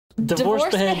Divorce,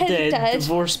 behead, dead.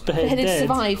 Divorce, behead, dead.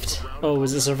 Survived. Oh,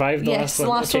 was it survived? The last one? Yes, the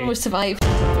last one was survived.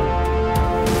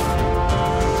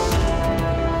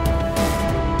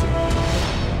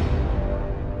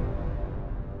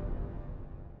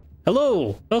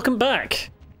 Hello, welcome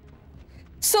back.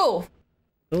 So.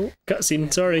 Oh,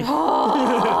 cutscene, sorry.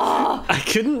 I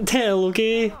couldn't tell,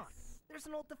 okay? There's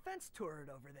an old defense turret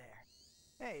over there.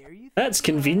 Hey, are you? That's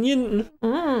convenient.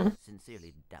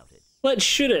 Sincerely doubt it. Let's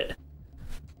shoot it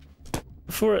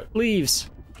before it leaves.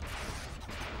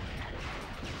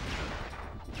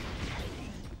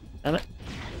 Damn it!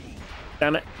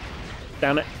 Damn it!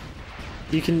 Damn it!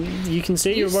 You can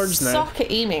say your words now. Suck at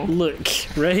aiming. Look,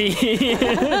 right?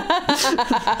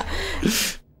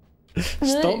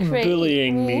 Stop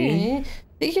bullying me.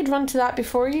 You could run to that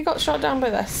before you got shot down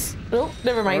by this. Nope,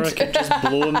 never mind. Or I could just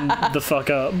blow him the fuck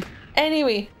up.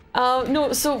 Anyway,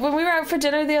 no. So when we were out for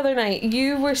dinner the other night,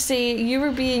 we were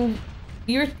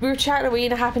chatting away,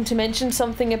 and I happened to mention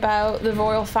something about the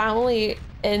royal family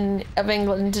of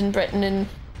England and Britain and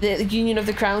the Union of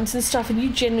the Crowns and stuff, and you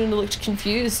genuinely looked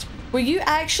confused. Were you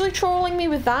actually trolling me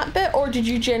with that bit, or did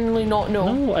you genuinely not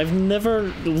know? No, I've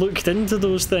never looked into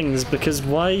those things, because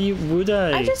why would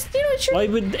I? I just, Why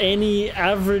would any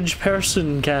average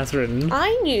person, Catherine?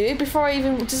 I knew before I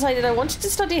even decided I wanted to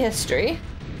study history.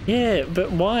 Yeah,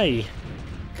 but why?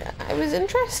 I was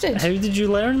interested. How did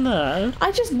you learn that?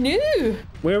 I just knew.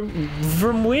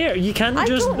 From where? You can't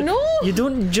just. I don't know. You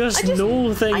don't just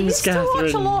know things, I used Catherine. to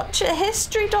watch a lot of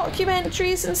history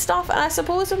documentaries and stuff, and I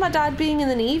suppose with my dad being in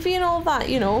the Navy and all that,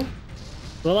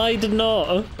 Well, I did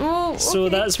not. Oh, okay. So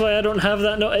that's why I don't have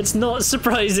that. No, it's not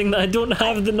surprising that I don't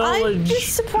have the knowledge. I'm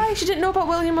just surprised you didn't know about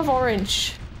William of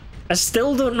Orange. I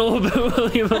still don't know about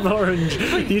William of Orange.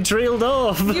 You trailed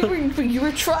off. You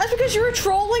were that's because you were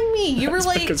trolling me. You were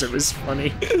like, because it was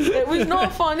funny. It was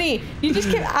not funny. You just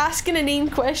kept asking inane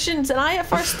questions, and I at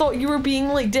first thought you were being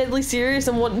like deadly serious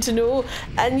and wanting to know,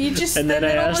 and you just. And then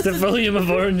I asked if William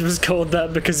of Orange was called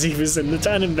that because he was in the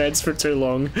tanning beds for too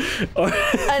long, and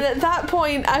at that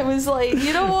point I was like,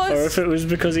 you know what? Or if it was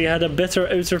because he had a bitter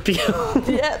outer peel.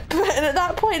 Yep. And at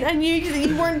that point I knew that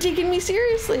you weren't taking me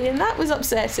seriously, and that was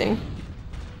upsetting.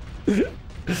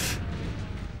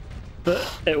 But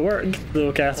it worked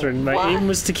though, Catherine. My aim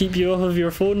was to keep you off of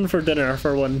your phone for dinner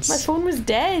for once. My phone was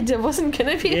dead. I wasn't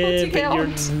gonna be able to get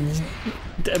on.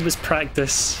 It was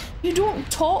practice. You don't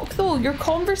talk though. Your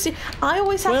conversation. I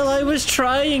always have. Well, I was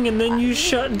trying, and then you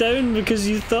shut down because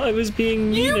you thought I was being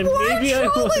mean. You and were maybe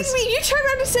trolling I was. me. You turned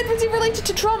around and said, "Was he related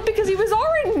to Trump because he was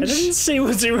orange?" I didn't say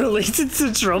was he related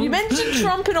to Trump. You mentioned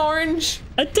Trump and orange.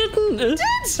 I didn't. You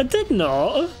did. I did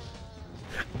not.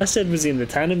 I said, was he in the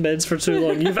tanning beds for too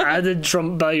long? You've added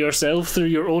Trump by yourself through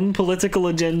your own political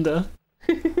agenda.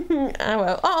 I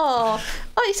will. Oh,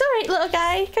 it's alright, little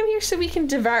guy. Come here so we can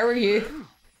devour you.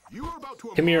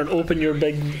 Come here and open your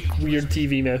big, weird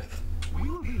TV mouth.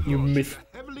 You myth.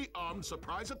 Heavily armed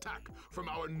surprise attack from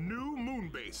our new moon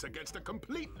base against a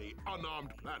completely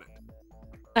unarmed planet.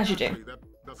 As you do. That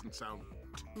doesn't sound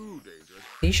too dangerous.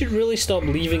 You should really stop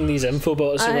leaving these info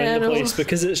bots around the place,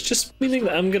 because it's just meaning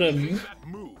that I'm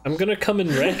gonna come and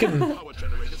wreck him. Power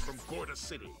generators from Gorda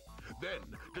City. Then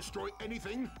destroy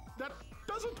anything that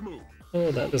doesn't move.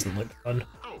 Oh, that doesn't look fun.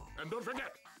 Oh, and don't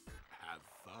forget, have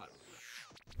fun.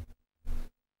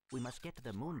 We must get to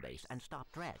the moon base and stop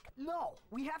Drek. No,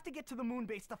 we have to get to the moon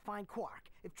base to find Quark.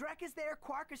 If Drek is there,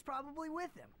 Quark is probably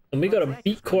with him. And we gotta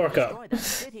beat Quark up. Destroy the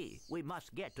city. We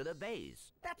must get to the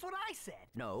base. That's what I said.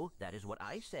 No, that is what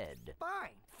I said.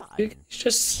 Fine. Fine.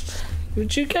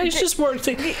 Would you guys just work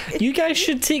you guys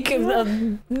should take a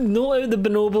note out of the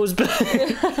bonobos,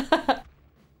 but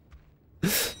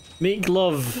make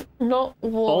love. Not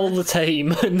war. All the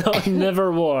time,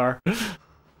 never war.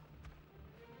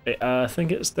 I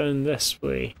think it's down this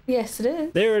way. Yes, it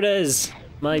is. There it is.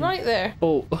 My right there.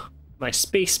 boat. My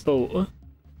space boat.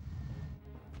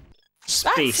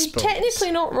 Space boat. That's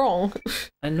technically not wrong.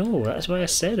 I know, that's why I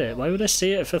said it. Why would I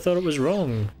say it if I thought it was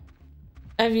wrong?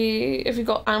 Have you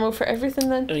got ammo for everything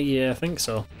then? Yeah, I think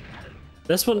so.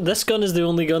 This gun is the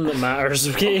only gun that matters,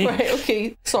 okay? Right,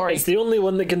 okay, sorry. It's the only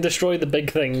one that can destroy the big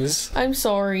things. I'm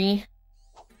sorry.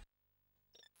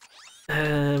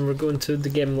 And we're going to the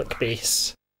Gimlick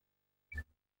base.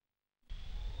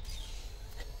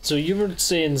 So you were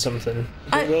saying something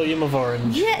about William of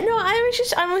Orange. Yeah, no,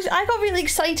 I got really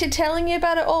excited telling you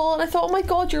about it all, and I thought, oh my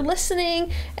god, you're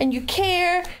listening and you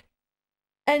care.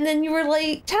 And then you were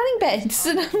like, tanning beds,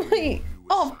 and I'm like,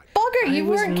 oh bugger, you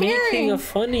weren't caring. I was making a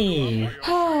funny.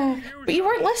 But you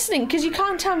weren't listening because you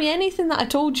can't tell me anything that I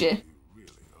told you.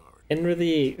 Henry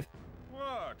VIII.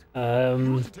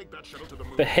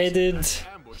 Beheaded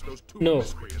ambush those two No.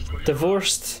 miscreants when they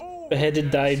Divorced,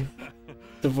 beheaded, died.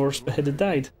 Divorced, beheaded,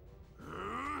 died.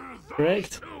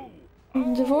 Correct?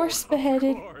 Divorced,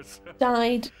 beheaded,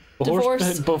 died.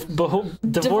 Divorced,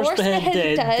 divorced,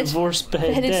 beheaded, dead. Divorced,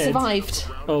 beheaded, dead. Survived.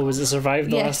 Oh, was it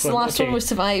survived the Yes, last one? the last one was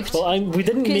survived. Well, we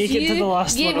didn't make it to the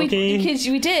last one, okay? Because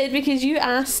we did, because you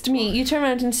asked me, you turned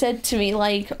around and said to me,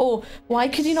 like, oh, why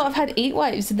could he not have had 8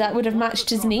 wives? That would have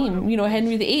matched his name, you know,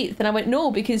 Henry VIII. And I went,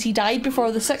 no, because he died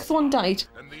before the 6th one died.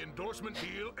 And the endorsement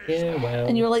deal Yeah, well.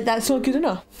 And you were like, that's not good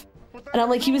enough. And I'm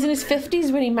like, he was in his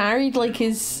 50s when he married, like,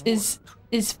 his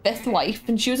 5th wife,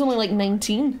 and she was only, like,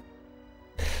 19.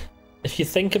 If you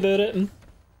think about it,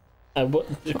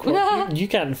 you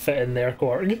can't fit in there,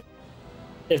 Quark.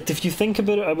 If you think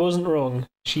about it, I wasn't wrong.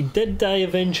 She did die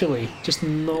eventually, just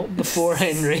not before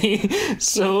Henry.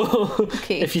 So,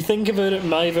 Okay. if you think about it,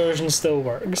 my version still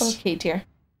works. Okay, dear.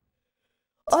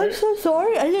 I'm so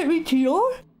sorry, I didn't mean to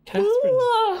yawn.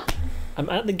 Catherine, I'm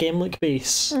at the Gemlick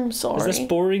base. I'm sorry. Is this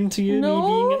boring to you, No. me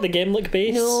being at the Gemlick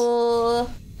base? No.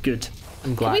 Good.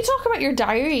 I'm Can glad. we talk about your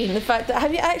diary and the fact that,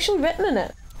 have you actually written in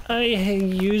it? I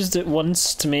used it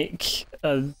once to make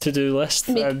a to-do list.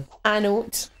 Make a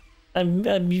note. I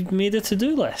made a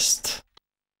to-do list.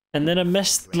 And then I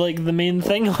missed, like, the main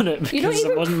thing on it because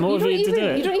I wasn't motivated to do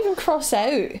it. You don't even cross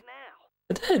out. I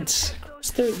did.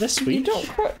 Crossed out this week. You don't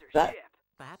cross that.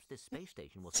 Perhaps this space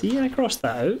station will See, I crossed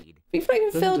that out. You've not even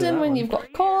Didn't filled do in that when one. you've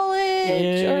got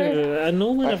college or Yeah, I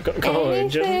know when I've got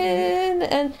college. anything.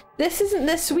 And this isn't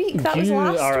this week. That was You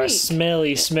last are a week.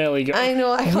 smelly girl. I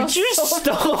know. I got Would you so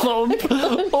stop?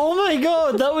 Oh my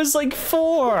god, that was like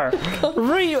 4.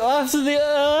 Right after the.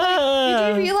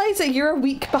 You do realise that you're a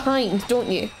week behind, don't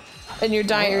you? In your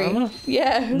diary. am I?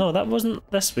 Yeah. No, that wasn't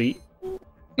this week.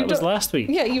 That was don't- last week.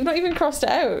 Yeah, you've not even crossed it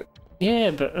out.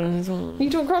 Yeah, but You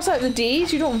don't cross out the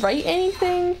days. You don't write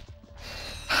anything.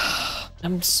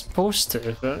 I'm supposed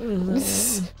to. But You're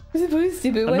supposed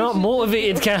to, but I'm not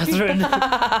motivated, Catherine.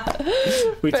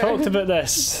 We talked about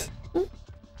this.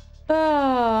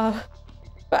 Ah.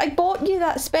 But I bought you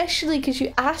that specially because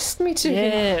you asked me to.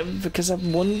 Yeah, because I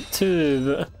want to.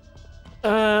 But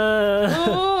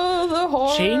Oh, the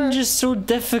horror. change is so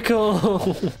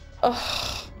difficult.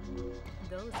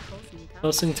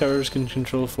 Pulsing towers can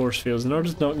control force fields. In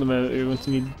order to knock them out, you want to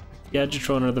need the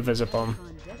Gadgetron or the Visibomb.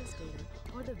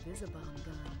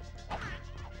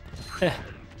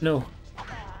 No.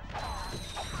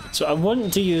 So I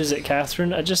want to use it,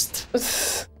 Catherine. I just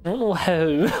don't know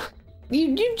how.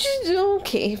 You just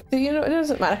okay. You know, it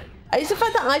doesn't matter. It's the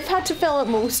fact that I've had to fill out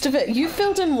most of it. You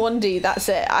filled in one day. That's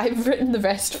it. I've written the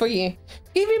rest for you.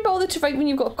 You even bother to write when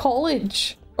you've got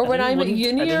college or when I'm at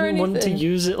uni or I didn't want to anything.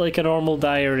 use it like a normal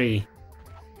diary.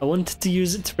 I wanted to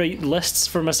use it to write lists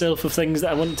for myself of things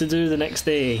that I want to do the next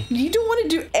day. You don't want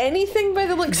to do anything by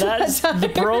the looks That's of that the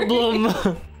problem.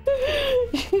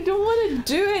 You don't want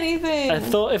to do anything. I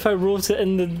thought if I wrote it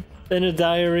in a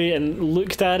diary and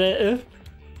looked at it,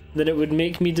 then it would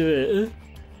make me do it.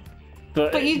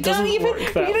 But you it don't doesn't even work you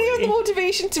that don't even have the way.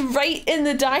 motivation to write in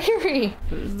the diary.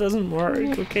 It doesn't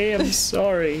work, okay? I'm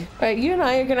sorry. Right, you and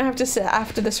I are gonna have to sit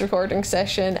after this recording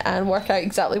session and work out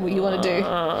exactly what you want to do.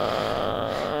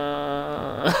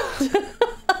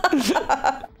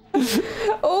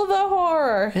 Oh, the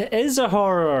horror! It is a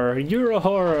horror. You're a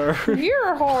horror.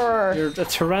 You're a horror. You're a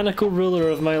tyrannical ruler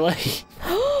of my life.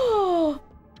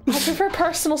 I prefer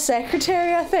personal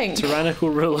secretary. I think. Tyrannical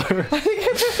ruler. I think I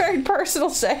preferred personal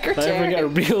secretary.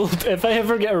 If I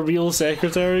ever get a real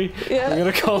secretary, Yeah. I'm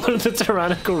gonna call her the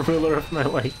tyrannical ruler of my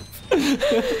life. Do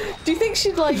you think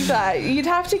she'd like that? You'd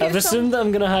have to get I've assumed that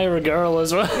I'm gonna hire a girl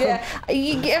as well. Yeah,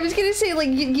 I was gonna say like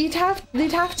they'd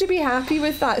have to be happy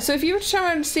with that. So if you were to turn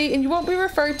around and say, and you won't be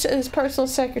referred to as personal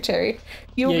secretary,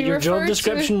 you'll Yeah, be your referred job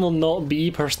description will not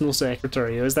be personal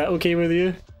secretary. Is that okay with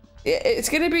you? It's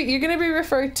gonna be you're gonna be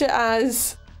referred to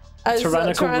as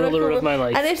Tyrannical ruler of my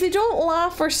life. And if they don't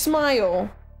laugh or smile,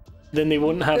 Then they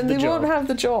won't have then the they job. won't have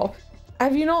the job.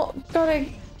 Have you not got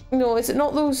a? No, is it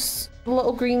not those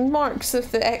little green marks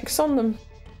with the X on them?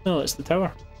 No, it's the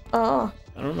tower. Ah,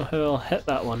 I don't know how I'll hit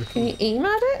that one. can you aim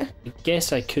at it? I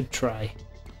guess I could try.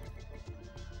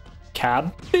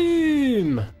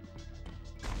 Kaboom!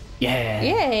 Yeah.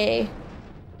 Yay!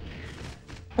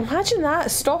 Imagine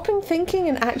that, stopping thinking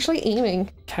and actually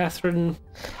aiming. Catherine.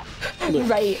 Look.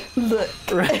 Right, look.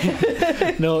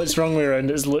 Right. No, it's wrong way around.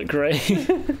 It's look right.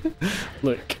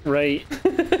 Look right.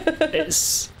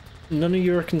 It's none of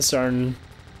your concern.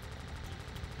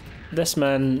 This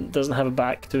man doesn't have a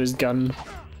back to his gun.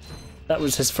 That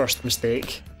was his first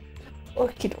mistake.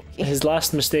 Okie dokie. His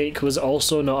last mistake was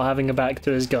also not having a back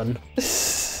to his gun.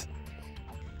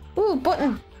 Ooh,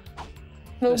 button.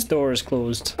 No. This door is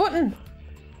closed. Button.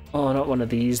 Oh, not one of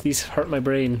these. These hurt my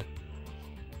brain.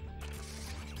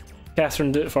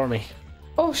 Catherine, do it for me.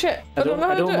 Oh shit! I don't know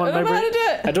how to do it. want I don't my know how to brain. do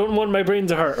it. I don't want my brain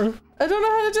to hurt. I don't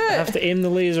know how to do it. I have to aim the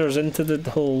lasers into the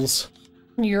holes.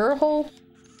 Your hole.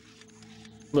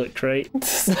 Look, right?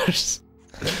 There's...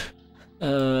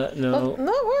 no. Oh,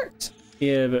 no, it worked.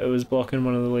 Yeah, but it was blocking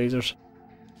one of the lasers.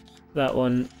 That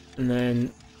one, and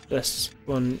then this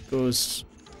one goes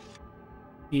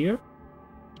here?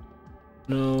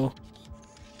 No.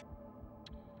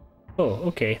 Oh,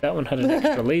 okay, that one had an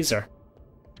extra laser.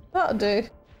 That'll do.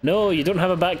 No, you don't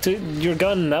have a back to your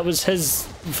gun. That was his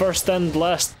first and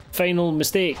last final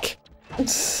mistake.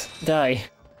 Die.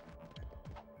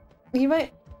 You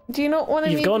might. Do you not want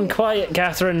to? You've gone quiet,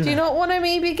 Catherine. Do you not want to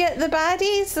maybe get the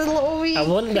baddies, the little wee I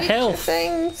want the creature health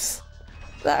things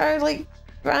that are like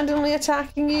randomly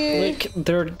attacking you? Look,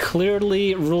 they're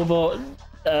clearly robot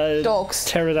Dogs.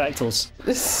 pterodactyls.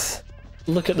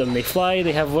 Look at them. They fly.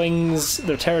 They have wings.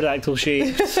 They're pterodactyl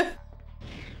shaped.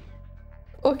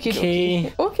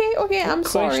 Okay. Okay. I'm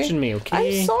sorry. Question me,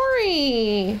 okay? I'm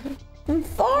sorry. I'm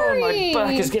sorry. Oh, my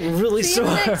back is getting really See sore.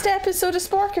 you in the next episode of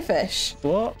Sporkafish.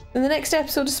 What? In the next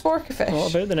episode of Sporkafish.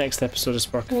 What about the next episode of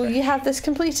Sporkafish? Will you have this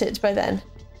completed by then?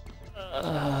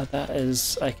 That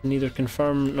is, I can neither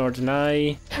confirm nor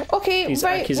deny Okay, these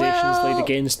right, accusations well, laid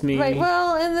against me. Right,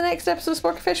 well, in the next episode of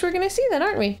Sporkafish we're going to see then,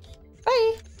 aren't we?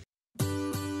 Bye.